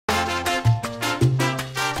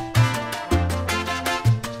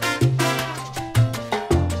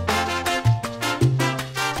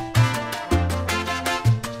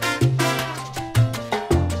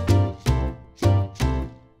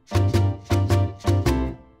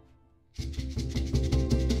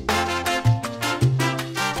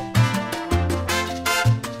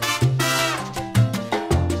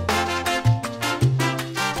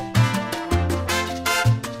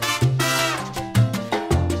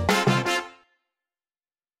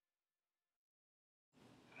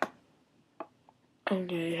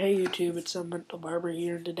Okay, hey YouTube, it's Mental Barber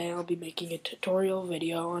here, and today I'll be making a tutorial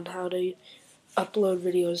video on how to upload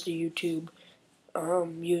videos to YouTube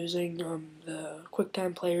using the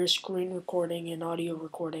QuickTime Player screen recording and audio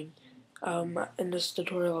recording. In this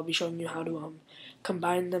tutorial I'll be showing you how to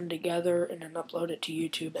combine them together and then upload it to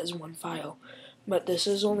YouTube as one file. But this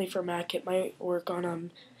is only for Mac. It might work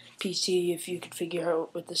on PC if you could figure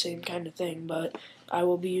out with the same kind of thing, but I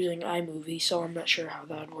will be using iMovie, so I'm not sure how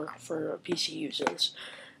that would work for PC users.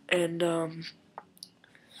 And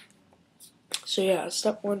so yeah,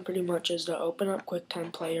 step one pretty much is to open up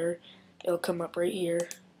QuickTime Player. It'll come up right here,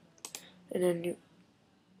 and then you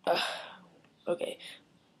okay,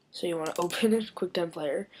 so you want to open it, QuickTime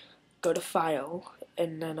Player, go to File,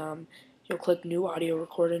 and then you'll click New Audio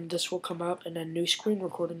Recording. This will come up, and then New Screen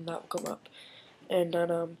Recording, that will come up. And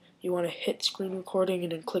then you want to hit Screen Recording,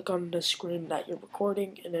 and then click on the screen that you're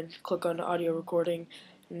recording, and then click on Audio Recording,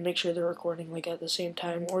 and make sure they're recording like at the same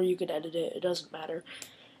time, or you could edit it, it doesn't matter.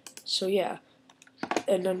 So yeah,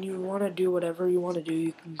 and then you want to do whatever you want to do.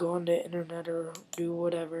 You can go on the internet or do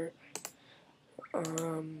whatever.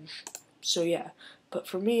 So yeah, but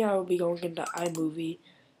for me, I will be going into iMovie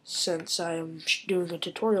since I am doing a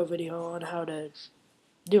tutorial video on how to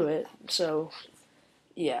do it. So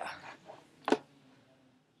yeah,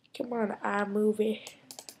 come on, iMovie.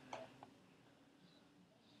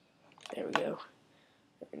 There we go.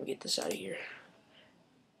 Let me get this out of here.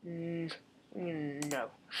 No.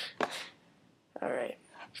 Alright.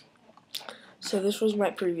 So this was my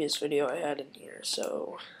previous video I had in here,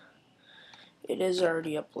 so it is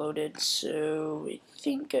already uploaded, so I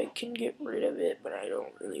think I can get rid of it, but I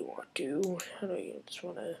don't really want to. I don't just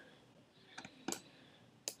want to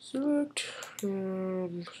select.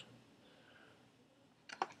 I'm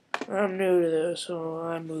new to this whole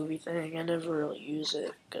iMovie thing. I never really use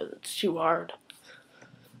it because it's too hard.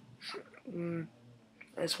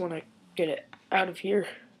 I just want to get it out of here.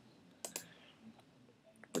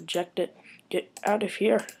 Reject it. Get out of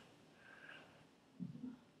here.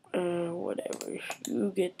 Whatever.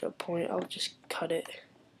 You get the point. I'll just cut it.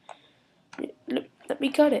 Let me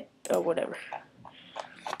cut it. Oh, whatever.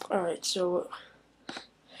 Alright, so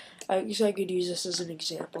I guess I could use this as an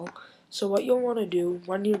example. So what you'll want to do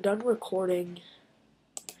when you're done recording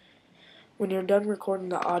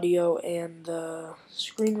the audio and the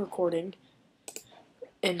screen recording,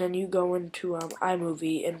 and then you go into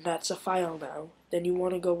iMovie, and that's a file now. Then you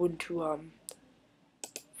want to go into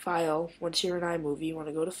File. Once you're in iMovie, you want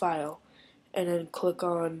to go to File, and then click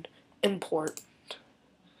on Import,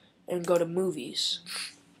 and go to Movies.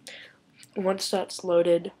 Once that's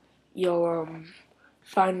loaded, you'll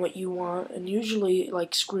find what you want, and usually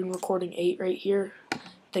like screen recording 8 right here.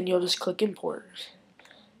 Then you'll just click Import.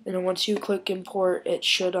 And then once you click import, it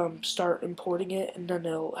should start importing it, and then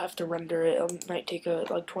it'll have to render it. It might take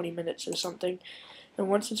like 20 minutes or something. And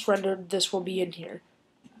once it's rendered, this will be in here.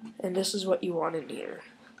 And this is what you want in here.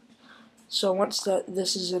 So once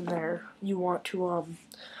this is in there, you want to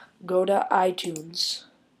go to iTunes.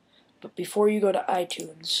 But before you go to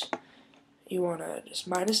iTunes, you want to just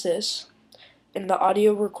minus this. And the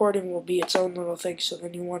audio recording will be its own little thing. So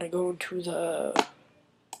then you want to go into the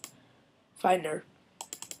Finder.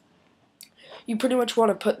 You pretty much want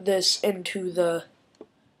to put this into the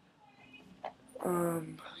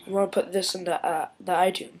you want to put this into the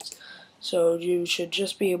iTunes. So you should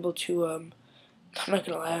just be able to I'm not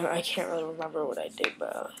gonna lie, I can't really remember what I did,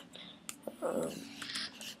 but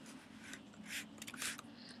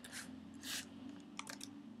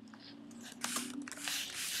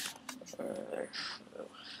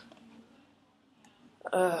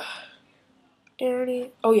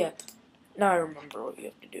oh yeah, now I remember what you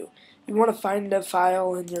have to do. You want to find a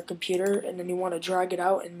file in your computer, and then you want to drag it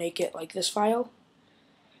out and make it like this file.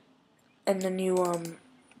 And then you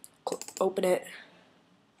open it,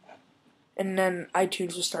 and then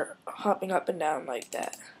iTunes will start hopping up and down like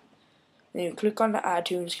that. Then you click on the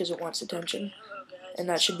iTunes because it wants attention, and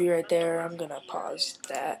that should be right there. I'm gonna pause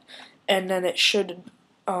that, and then it should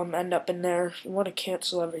end up in there. You want to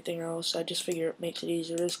cancel everything else. I just figure it makes it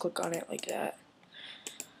easier. Just click on it like that.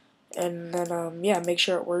 And then, yeah, make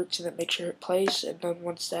sure it works, and then make sure it plays, and then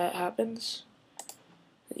once that happens,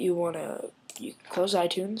 you close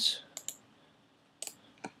iTunes,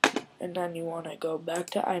 and then you want to go back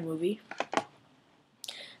to iMovie.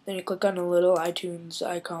 Then you click on the little iTunes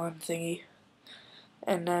icon thingy,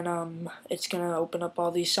 and then it's going to open up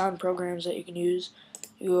all these sound programs that you can use.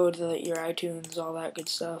 You go to your iTunes, all that good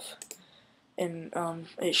stuff, and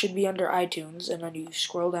it should be under iTunes, and then you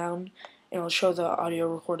scroll down, and it'll show the audio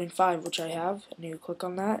recording 5, which I have, and you click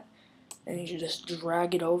on that, and you just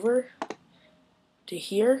drag it over to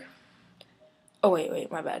here, Oh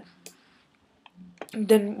wait, my bad.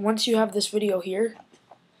 Then once you have this video here,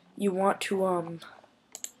 you want to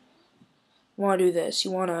do this.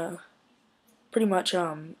 You want to pretty much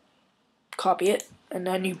copy it, and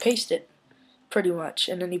then you paste it, pretty much,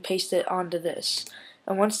 and then you paste it onto this.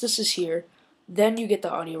 And once this is here, then you get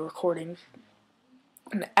the audio recording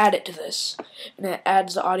and add it to this, and it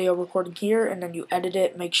adds the audio recording here, and then you edit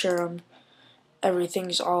it, make sure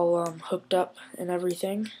everything's all hooked up and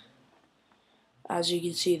everything. As you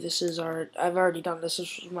can see, this is I've already done this.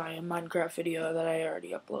 This was my Minecraft video that I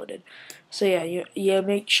already uploaded. So yeah, you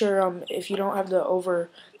make sure if you don't have the over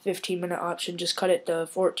 15-minute option, just cut it to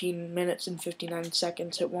 14 minutes and 59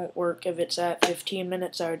 seconds. It won't work if it's at 15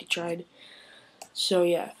 minutes. I already tried. So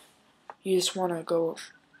yeah, you just want to go.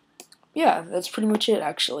 Yeah, that's pretty much it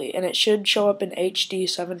actually, and it should show up in HD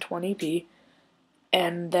 720p.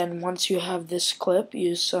 And then once you have this clip, you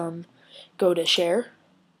just go to share.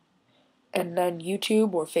 And then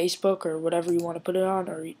YouTube or Facebook or whatever you want to put it on,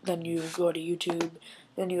 or then you go to YouTube,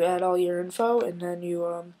 then you add all your info, and then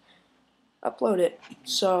you upload it.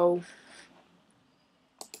 So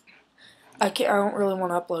I don't really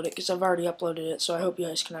want to upload it because I've already uploaded it. So I hope you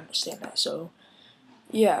guys can understand that. So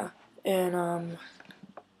yeah, and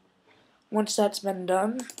once that's been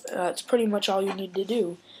done, that's pretty much all you need to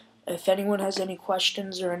do. If anyone has any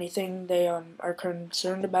questions or anything they are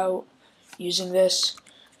concerned about using this,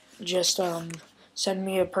 just send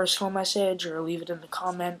me a personal message or leave it in the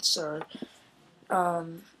comments, or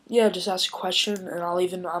yeah, just ask a question, and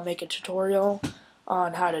I'll make a tutorial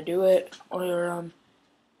on how to do it, or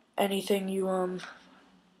anything you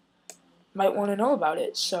might want to know about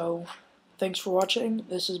it. So thanks for watching.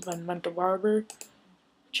 This has been Mental Barber.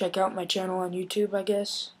 Check out my channel on YouTube, I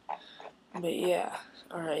guess. But yeah,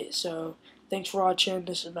 alright, so thanks for watching.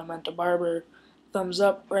 This has been Mental Barber. Thumbs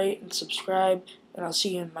up, rate, and subscribe, and I'll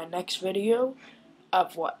see you in my next video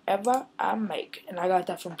of whatever I make. And I got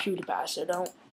that from PewDiePie, so don't